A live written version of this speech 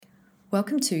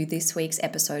Welcome to this week's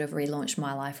episode of Relaunch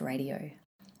My Life Radio.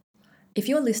 If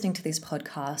you're listening to this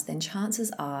podcast, then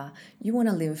chances are you want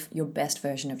to live your best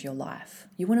version of your life.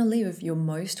 You want to live your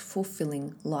most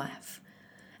fulfilling life.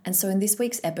 And so in this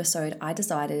week's episode, I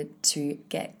decided to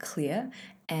get clear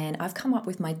and I've come up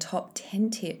with my top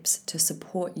 10 tips to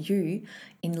support you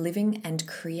in living and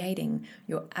creating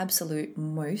your absolute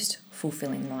most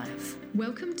fulfilling life.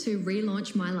 Welcome to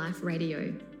Relaunch My Life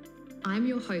Radio. I'm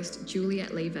your host,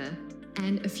 Juliet Lever.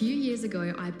 And a few years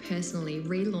ago, I personally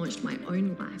relaunched my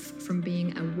own life from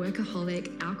being a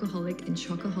workaholic, alcoholic, and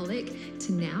chocoholic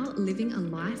to now living a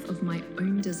life of my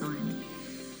own design.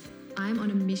 I'm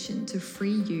on a mission to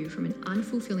free you from an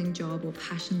unfulfilling job or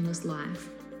passionless life.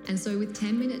 And so with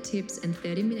 10-minute tips and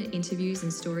 30-minute interviews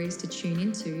and stories to tune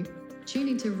into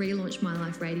Relaunch My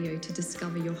Life Radio to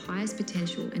discover your highest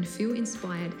potential and feel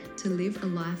inspired to live a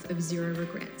life of zero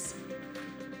regrets.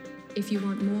 If you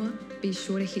want more, be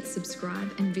sure to hit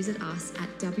subscribe and visit us at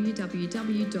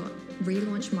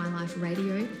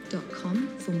www.relaunchmyliferadio.com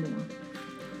for more.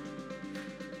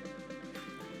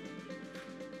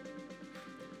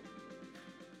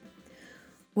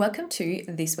 Welcome to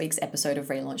this week's episode of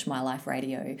Relaunch My Life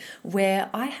Radio, where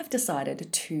I have decided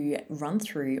to run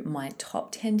through my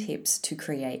top 10 tips to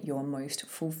create your most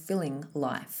fulfilling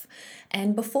life.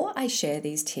 And before I share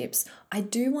these tips, I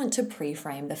do want to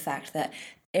pre-frame the fact that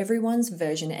everyone's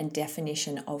version and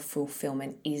definition of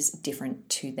fulfillment is different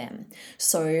to them.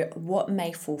 So what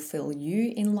may fulfill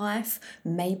you in life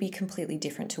may be completely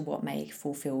different to what may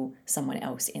fulfill someone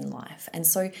else in life. And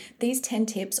so these 10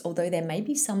 tips, although there may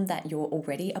be some that you're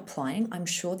already applying, I'm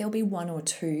sure there'll be one or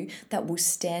two that will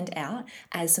stand out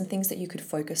as some things that you could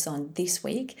focus on this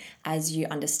week as you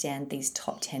understand these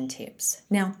top 10 tips.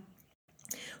 Now,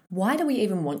 why do we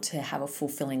even want to have a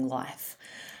fulfilling life?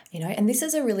 And this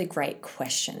is a really great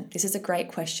question. This is a great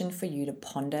question for you to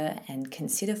ponder and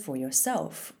consider for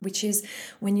yourself, which is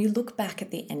when you look back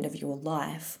at the end of your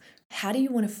life, how do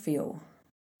you want to feel?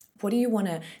 What do you want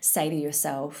to say to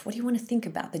yourself? What do you want to think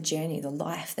about the journey, the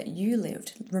life that you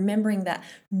lived? Remembering that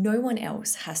no one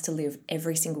else has to live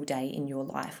every single day in your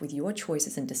life with your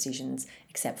choices and decisions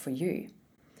except for you.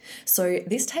 So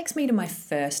this takes me to my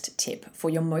first tip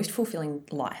for your most fulfilling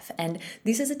life. And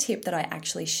this is a tip that I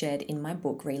actually shared in my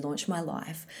book, Relaunch My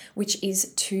Life, which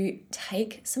is to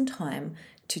take some time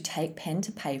to take pen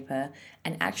to paper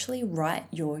and actually write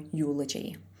your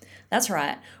eulogy. That's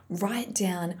right. Write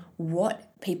down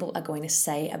what people are going to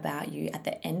say about you at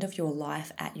the end of your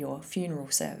life at your funeral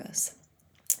service.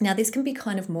 Now, this can be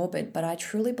kind of morbid, but I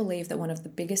truly believe that one of the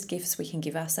biggest gifts we can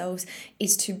give ourselves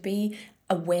is to be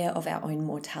aware of our own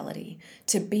mortality,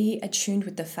 to be attuned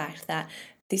with the fact that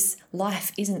this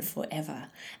life isn't forever.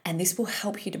 And this will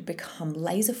help you to become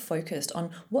laser focused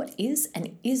on what is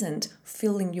and isn't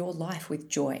filling your life with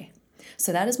joy.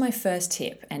 So that is my first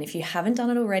tip. And if you haven't done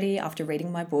it already after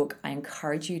reading my book, I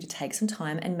encourage you to take some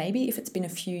time. And maybe if it's been a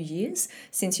few years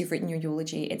since you've written your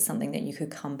eulogy, it's something that you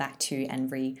could come back to and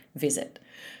revisit.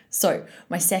 So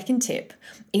my second tip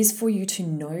is for you to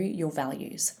know your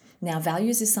values. Now,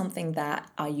 values is something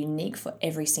that are unique for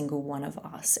every single one of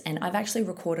us. And I've actually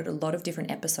recorded a lot of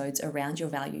different episodes around your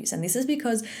values. And this is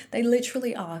because they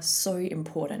literally are so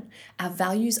important. Our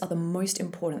values are the most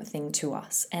important thing to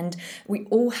us. And we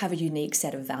all have a unique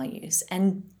set of values.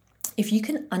 And if you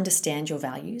can understand your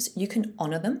values, you can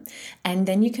honor them, and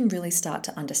then you can really start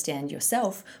to understand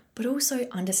yourself, but also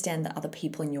understand the other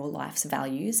people in your life's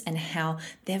values and how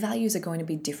their values are going to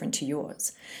be different to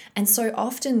yours. And so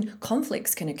often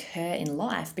conflicts can occur in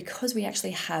life because we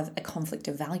actually have a conflict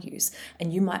of values,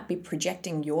 and you might be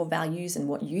projecting your values and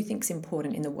what you think is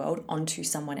important in the world onto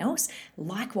someone else.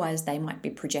 Likewise, they might be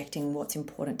projecting what's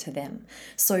important to them.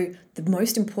 So the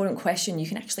most important question you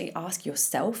can actually ask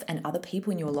yourself and other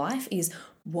people in your life is,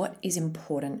 what is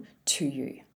important to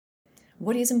you?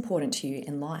 What is important to you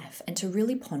in life? And to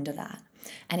really ponder that.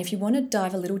 And if you want to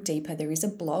dive a little deeper, there is a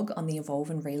blog on the Evolve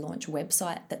and Relaunch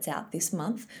website that's out this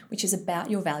month, which is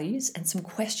about your values and some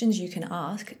questions you can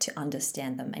ask to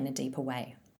understand them in a deeper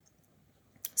way.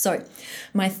 So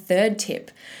my third tip,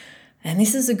 and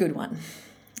this is a good one,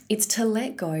 it's to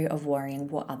let go of worrying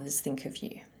what others think of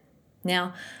you.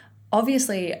 Now,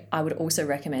 obviously, I would also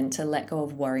recommend to let go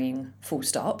of worrying full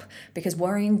stop, because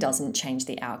worrying doesn't change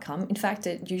the outcome. In fact,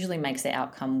 it usually makes the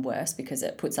outcome worse because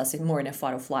it puts us more in a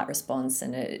fight or flight response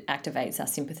and it activates our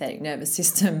sympathetic nervous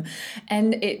system,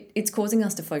 and it's causing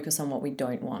us to focus on what we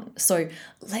don't want. So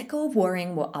let go of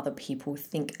worrying what other people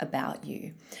think about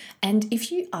you. And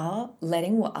if you are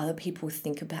letting what other people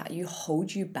think about you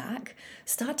hold you back,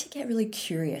 start to get really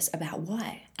curious about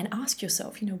why and ask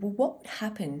yourself, well, what would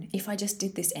happen if I just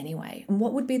did this anyway? anyway? And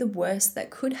what would be the worst that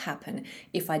could happen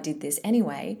if I did this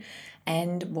anyway?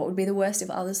 And what would be the worst if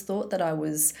others thought that I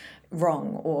was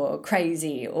wrong or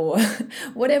crazy or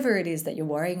whatever it is that you're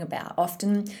worrying about?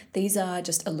 Often these are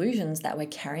just illusions that we're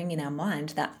carrying in our mind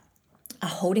that are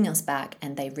holding us back,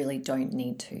 and they really don't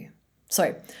need to.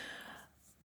 So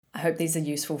I hope these are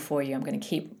useful for you. I'm going to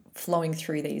keep flowing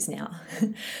through these now.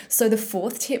 So the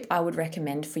fourth tip I would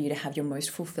recommend for you to have your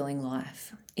most fulfilling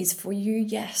life is for you,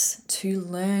 yes, to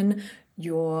learn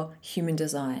your human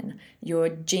design, your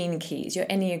gene keys, your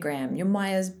Enneagram, your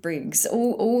Myers-Briggs,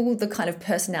 all the kind of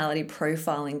personality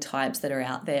profiling types that are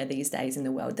out there these days in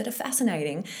the world that are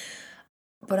fascinating.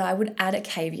 But I would add a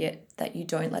caveat that you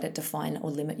don't let it define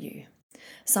or limit you.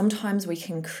 Sometimes we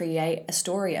can create a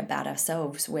story about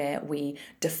ourselves where we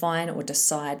define or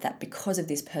decide that because of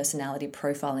this personality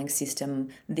profiling system,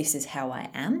 this is how I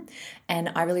am.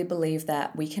 And I really believe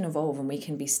that we can evolve and we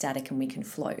can be static and we can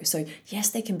flow. So yes,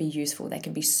 they can be useful. They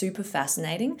can be super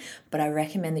fascinating, but I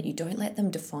recommend that you don't let them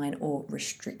define or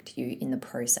restrict you in the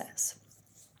process.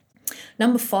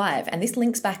 Number 5, and this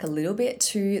links back a little bit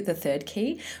to the third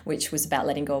key, which was about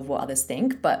letting go of what others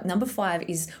think. But number 5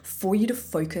 is for you to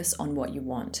focus on what you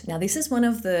want. Now, this is one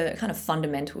of the kind of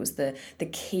fundamentals, the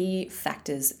key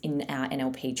factors in our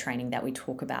NLP training that we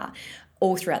talk about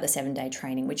all throughout the 7-day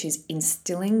training, which is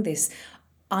instilling this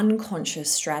unconscious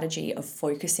strategy of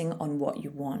focusing on what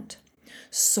you want.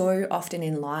 So often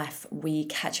in life, we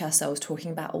catch ourselves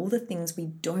talking about all the things we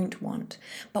don't want,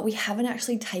 but we haven't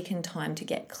actually taken time to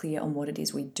get clear on what it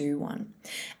is we do want.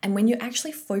 And when you're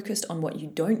actually focused on what you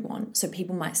don't want, so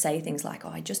people might say things like, oh,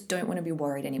 I just don't want to be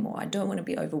worried anymore. I don't want to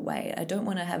be overweight. I don't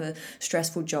want to have a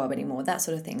stressful job anymore, that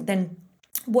sort of thing. Then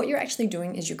what you're actually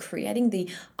doing is you're creating the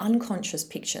unconscious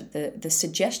picture. The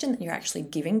suggestion that you're actually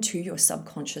giving to your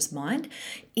subconscious mind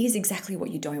is exactly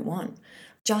what you don't want.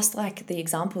 Just like the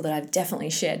example that I've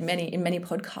definitely shared in many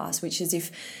podcasts, which is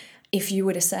if you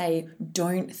were to say,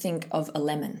 don't think of a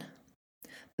lemon,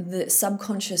 the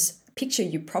subconscious picture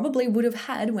you probably would have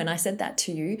had when I said that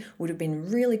to you would have been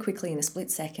really quickly in a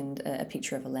split second a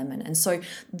picture of a lemon. And so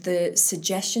the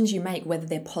suggestions you make, whether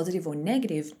they're positive or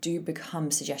negative, do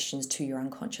become suggestions to your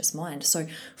unconscious mind. So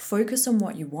focus on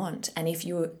what you want. And if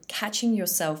you're catching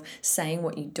yourself saying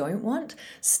what you don't want,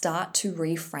 start to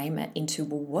reframe it into,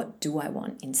 well, what do I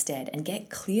want instead? And get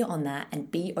clear on that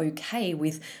and be okay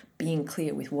with being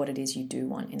clear with what it is you do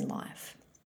want in life.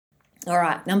 All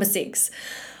right, number 6.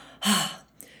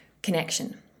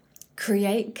 Connection.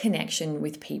 Create connection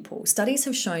with people. Studies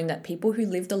have shown that people who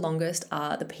live the longest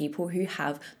are the people who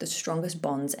have the strongest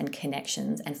bonds and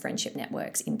connections and friendship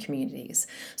networks in communities.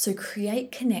 So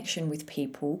create connection with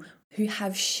people who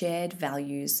have shared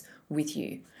values with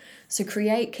you. So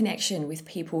create connection with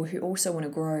people who also want to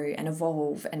grow and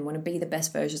evolve and want to be the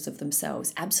best versions of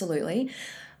themselves. Absolutely.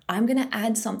 I'm going to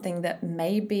add something that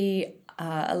may be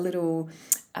a little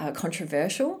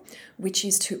controversial, which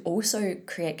is to also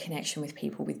create connection with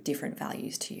people with different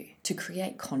values to you, to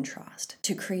create contrast,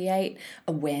 to create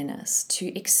awareness, to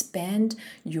expand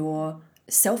your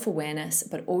self-awareness,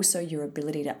 but also your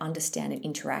ability to understand and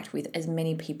interact with as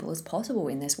many people as possible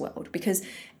in this world. Because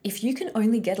if you can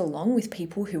only get along with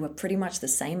people who are pretty much the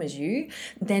same as you,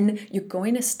 then you're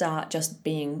going to start just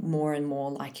being more and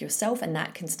more like yourself, and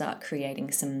that can start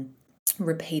creating some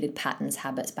repeated patterns,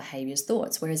 habits, behaviors,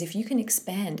 thoughts. Whereas if you can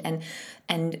expand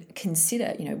and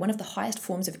consider, one of the highest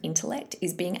forms of intellect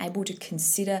is being able to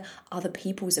consider other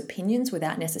people's opinions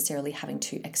without necessarily having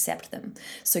to accept them.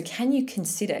 So can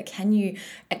you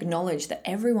acknowledge that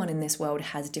everyone in this world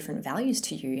has different values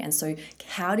to you? And so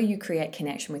how do you create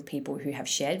connection with people who have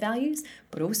shared values,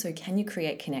 but also can you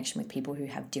create connection with people who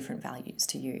have different values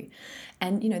to you?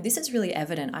 And, this is really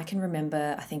evident. I can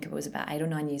remember, I think it was about 8 or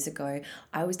 9 years ago,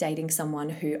 I was dating someone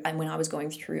who, and when I was going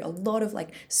through a lot of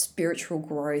spiritual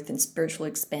growth and spiritual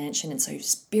expansion, and so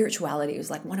spirituality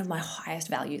was one of my highest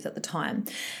values at the time.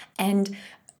 And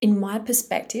in my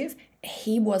perspective,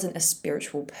 he wasn't a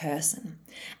spiritual person.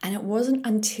 And it wasn't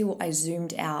until I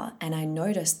zoomed out and I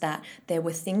noticed that there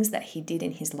were things that he did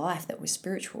in his life that were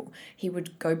spiritual. He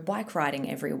would go bike riding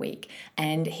every week,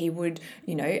 and he would,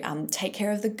 take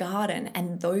care of the garden,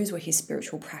 and those were his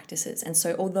spiritual practices. And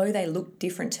so although they look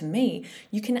different to me,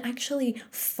 you can actually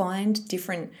find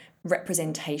different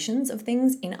representations of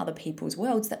things in other people's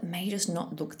worlds that may just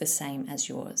not look the same as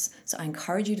yours. So I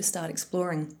encourage you to start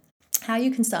exploring how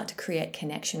you can start to create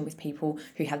connection with people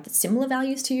who have similar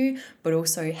values to you, but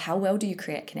also how well do you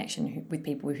create connection with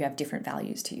people who have different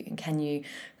values to you, and can you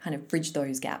kind of bridge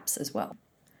those gaps as well?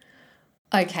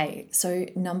 Okay, so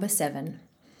number 7,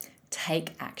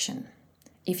 take action.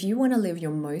 If you want to live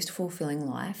your most fulfilling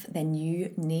life, then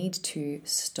you need to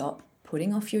stop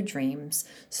putting off your dreams,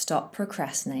 stop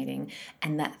procrastinating,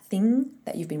 and that thing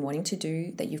that you've been wanting to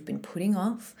do, that you've been putting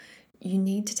off, you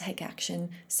need to take action,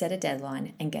 set a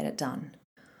deadline, and get it done.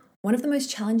 One of the most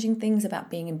challenging things about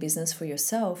being in business for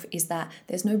yourself is that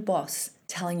there's no boss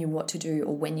telling you what to do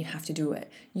or when you have to do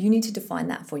it. You need to define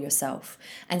that for yourself.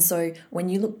 And so when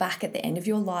you look back at the end of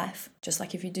your life, just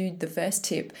like if you do the first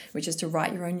tip, which is to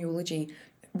write your own eulogy,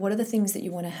 what are the things that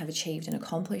you want to have achieved and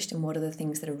accomplished, and what are the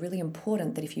things that are really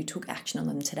important that if you took action on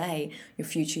them today, your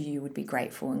future you would be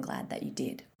grateful and glad that you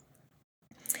did.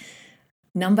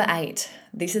 Number 8,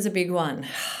 this is a big one.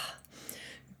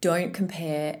 Don't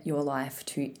compare your life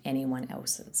to anyone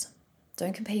else's.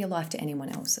 Don't compare your life to anyone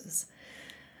else's.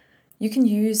 You can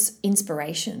use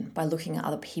inspiration by looking at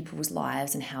other people's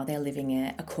lives and how they're living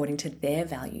it according to their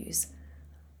values.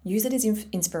 Use it as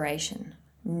inspiration,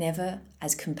 never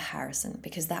as comparison,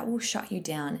 because that will shut you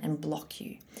down and block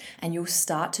you. And you'll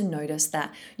start to notice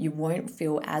that you won't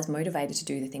feel as motivated to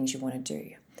do the things you want to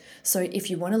do. So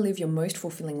if you want to live your most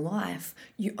fulfilling life,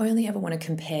 you only ever want to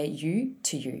compare you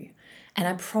to you. And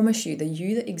I promise you, the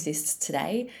you that exists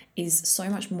today is so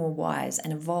much more wise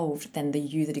and evolved than the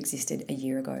you that existed a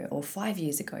year ago or 5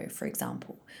 years ago, for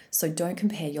example. So don't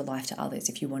compare your life to others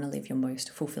if you want to live your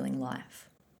most fulfilling life.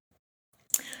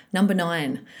 Number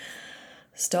 9,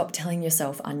 stop telling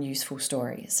yourself unuseful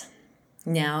stories.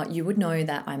 Now, you would know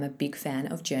that I'm a big fan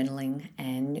of journaling,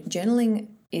 and journaling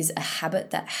is a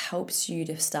habit that helps you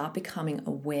to start becoming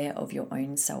aware of your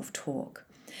own self-talk.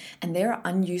 And there are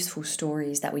unuseful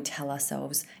stories that we tell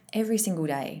ourselves every single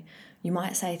day. You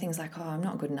might say things like, oh, I'm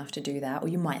not good enough to do that. Or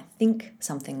you might think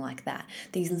something like that.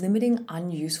 These limiting,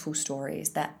 unuseful stories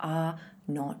that are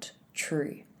not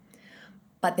true.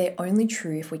 But they're only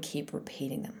true if we keep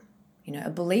repeating them. You know, a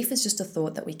belief is just a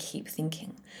thought that we keep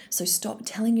thinking. So stop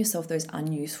telling yourself those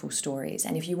unuseful stories.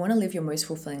 And if you want to live your most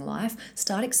fulfilling life,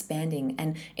 start expanding.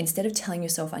 And instead of telling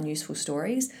yourself unuseful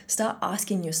stories, start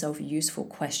asking yourself useful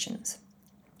questions.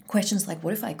 Questions like,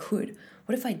 what if I could?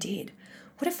 What if I did?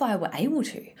 What if I were able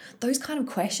to? Those kind of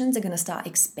questions are going to start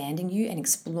expanding you and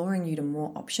exploring you to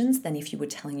more options than if you were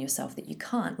telling yourself that you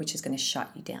can't, which is going to shut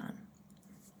you down.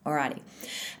 Alrighty.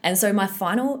 And so my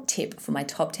final tip for my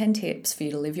top 10 tips for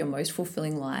you to live your most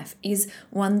fulfilling life is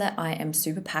one that I am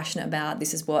super passionate about.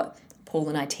 This is what Paul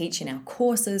and I teach in our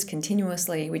courses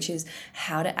continuously, which is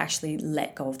how to actually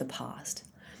let go of the past.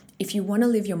 If you want to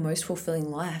live your most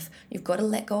fulfilling life, you've got to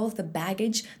let go of the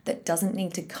baggage that doesn't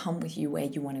need to come with you where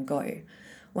you want to go.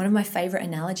 One of my favorite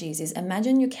analogies is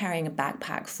imagine you're carrying a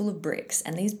backpack full of bricks,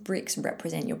 and these bricks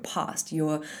represent your past,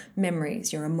 your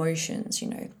memories, your emotions,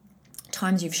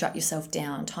 times you've shut yourself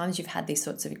down, times you've had these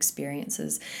sorts of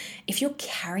experiences. If you're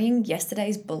carrying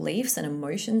yesterday's beliefs and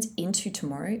emotions into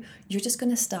tomorrow, you're just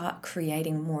going to start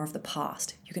creating more of the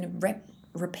past. You're going to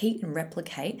repeat and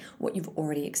replicate what you've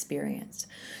already experienced.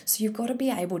 So you've got to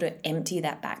be able to empty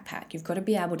that backpack. You've got to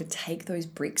be able to take those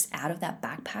bricks out of that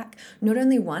backpack. Not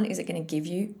only one, is it going to give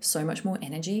you so much more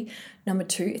energy. Number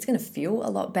 2, it's going to feel a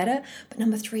lot better. But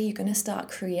number 3, you're going to start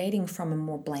creating from a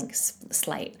more blank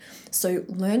slate. So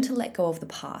learn to let go of the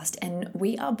past. And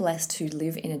we are blessed to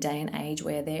live in a day and age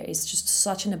where there is just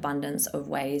such an abundance of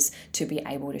ways to be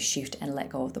able to shift and let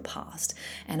go of the past.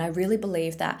 And I really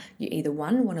believe that you either,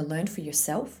 one, want to learn for yourself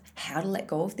how to let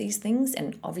go of these things.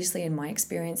 And obviously in my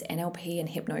experience, NLP and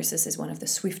hypnosis is one of the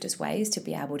swiftest ways to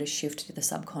be able to shift to the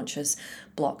subconscious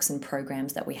blocks and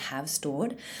programs that we have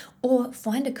stored. Or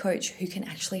find a coach who can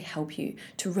actually help you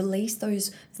to release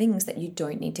those things that you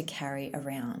don't need to carry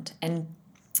around.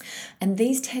 And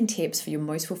these 10 tips for your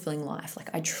most fulfilling life,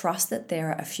 I trust that there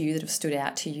are a few that have stood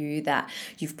out to you that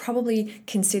you've probably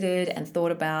considered and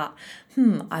thought about,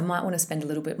 I might want to spend a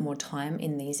little bit more time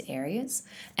in these areas.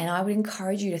 And I would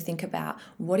encourage you to think about,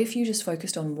 what if you just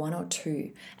focused on 1 or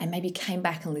 2 and maybe came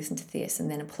back and listened to this and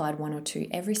then applied 1 or 2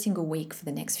 every single week for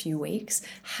the next few weeks?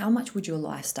 How much would your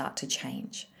life start to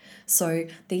change? So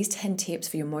these 10 tips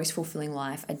for your most fulfilling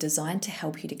life are designed to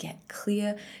help you to get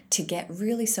clear, to get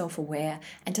really self-aware,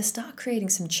 and to start creating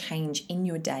some change in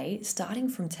your day starting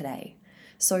from today.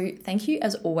 So thank you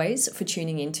as always for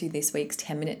tuning into this week's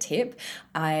 10-minute tip.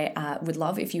 I would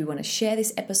love if you want to share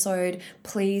this episode.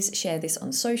 Please share this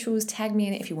on socials, tag me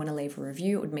in it if you want to leave a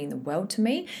review. It would mean the world to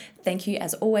me. Thank you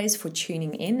as always for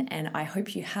tuning in, and I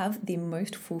hope you have the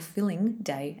most fulfilling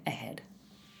day ahead.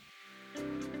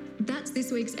 That's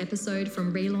this week's episode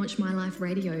from Relaunch My Life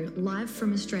Radio, live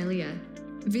from Australia.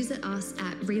 Visit us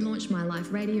at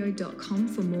relaunchmyliferadio.com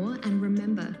for more, and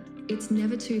remember, it's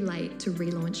never too late to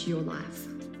relaunch your life.